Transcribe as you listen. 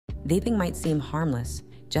Vaping might seem harmless,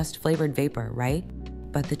 just flavored vapor, right?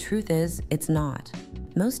 But the truth is, it's not.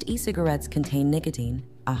 Most e-cigarettes contain nicotine,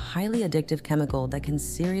 a highly addictive chemical that can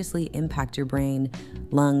seriously impact your brain,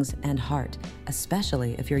 lungs, and heart,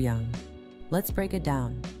 especially if you're young. Let's break it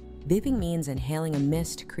down. Vaping means inhaling a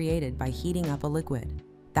mist created by heating up a liquid.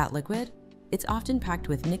 That liquid? It's often packed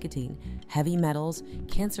with nicotine, heavy metals,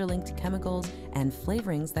 cancer-linked chemicals, and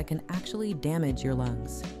flavorings that can actually damage your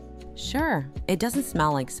lungs. Sure, it doesn't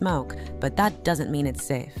smell like smoke, but that doesn't mean it's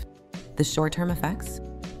safe. The short-term effects?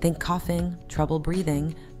 Think coughing, trouble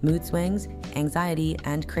breathing, mood swings, anxiety,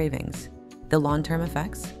 and cravings. The long-term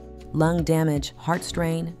effects? Lung damage, heart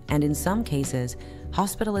strain, and in some cases,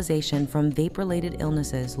 hospitalization from vape-related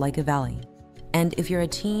illnesses like a valley. And if you're a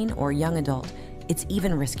teen or young adult, it's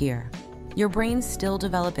even riskier. Your brain's still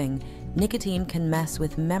developing. Nicotine can mess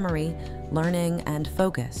with memory, learning, and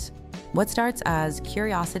focus. What starts as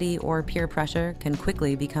curiosity or peer pressure can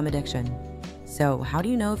quickly become addiction. So how do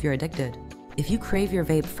you know if you're addicted? If you crave your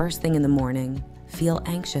vape first thing in the morning, feel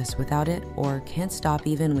anxious without it, or can't stop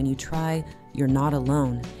even when you try, you're not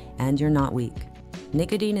alone, and you're not weak.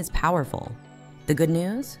 Nicotine is powerful. The good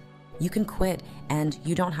news? You can quit, and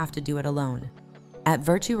you don't have to do it alone. At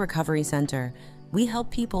Virtue Recovery Center, we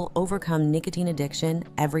help people overcome nicotine addiction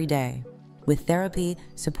every day. With therapy,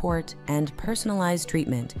 support, and personalized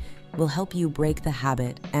treatment, we'll help you break the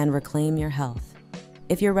habit and reclaim your health.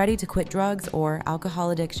 If you're ready to quit drugs or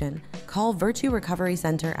alcohol addiction, call Virtue Recovery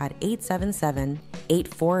Center at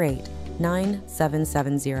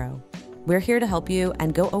 877-848-9770. We're here to help you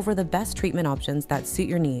and go over the best treatment options that suit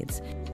your needs.